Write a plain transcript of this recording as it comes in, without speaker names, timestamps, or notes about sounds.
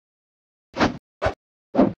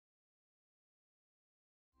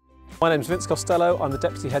My name is Vince Costello. I'm the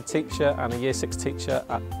Deputy Head Teacher and a Year 6 teacher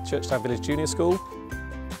at Churchdown Village Junior School.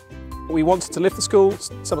 We wanted to lift the school.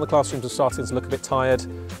 Some of the classrooms were starting to look a bit tired,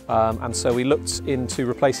 and so we looked into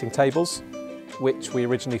replacing tables, which we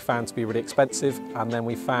originally found to be really expensive, and then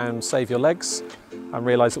we found SaveYourLegs and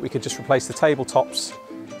realised that we could just replace the tabletops.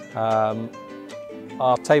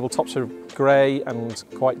 Our tabletops are grey and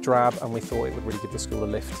quite drab, and we thought it would really give the school a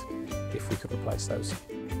lift if we could replace those.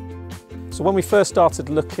 So when we first started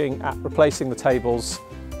looking at replacing the tables,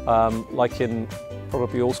 like in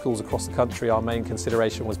probably all schools across the country, our main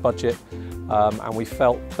consideration was budget, and we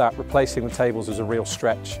felt that replacing the tables was a real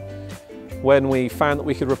stretch. When we found that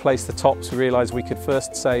we could replace the tops, we realised we could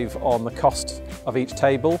first save on the cost of each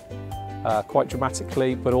table quite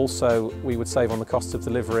dramatically, but also we would save on the cost of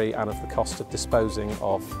delivery and of the cost of disposing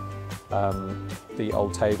of the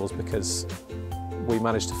old tables, because we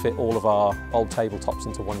managed to fit all of our old tabletops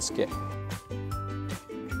into one skip.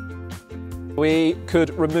 We could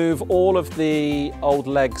remove all of the old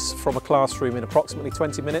legs from a classroom in approximately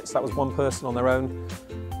 20 minutes. That was one person on their own.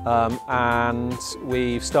 And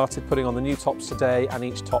we've started putting on the new tops today, and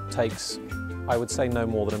each top takes, I would say, no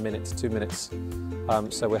more than a minute to 2 minutes.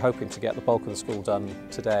 So we're hoping to get the bulk of the school done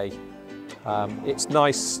today. It's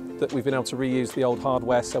nice that we've been able to reuse the old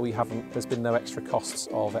hardware, so there's been no extra costs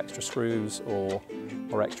of extra screws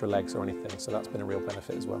or extra legs or anything. So that's been a real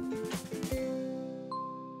benefit as well.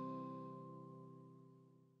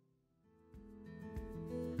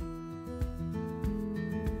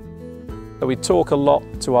 So we talk a lot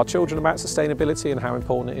to our children about sustainability and how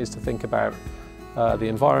important it is to think about the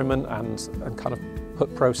environment and kind of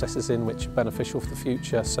put processes in which are beneficial for the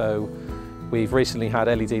future. So we've recently had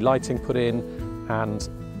LED lighting put in, and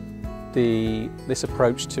this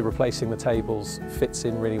approach to replacing the tables fits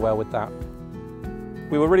in really well with that.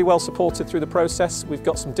 We were really well supported through the process. We've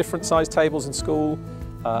got some different size tables in school,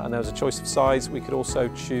 and there was a choice of size. We could also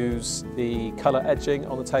choose the colour edging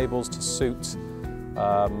on the tables to suit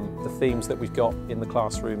the themes that we've got in the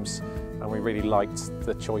classrooms, and we really liked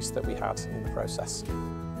the choice that we had in the process.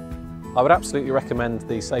 I would absolutely recommend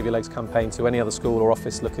the Save Your Legs campaign to any other school or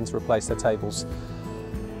office looking to replace their tables.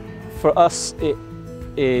 For us, it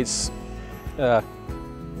is kind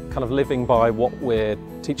of living by what we're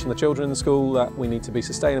teaching the children in the school, that we need to be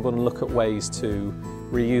sustainable and look at ways to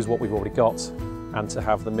reuse what we've already got and to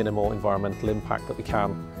have the minimal environmental impact that we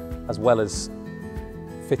can, as well as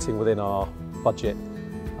fitting within our budget.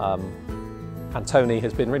 And Tony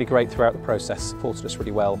has been really great throughout the process, supported us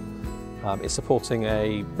really well. It's supporting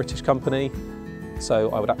a British company,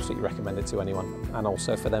 so I would absolutely recommend it to anyone, and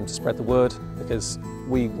also for them to spread the word, because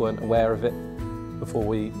we weren't aware of it before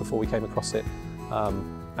we came across it,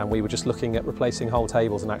 and we were just looking at replacing whole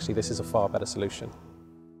tables, and actually this is a far better solution.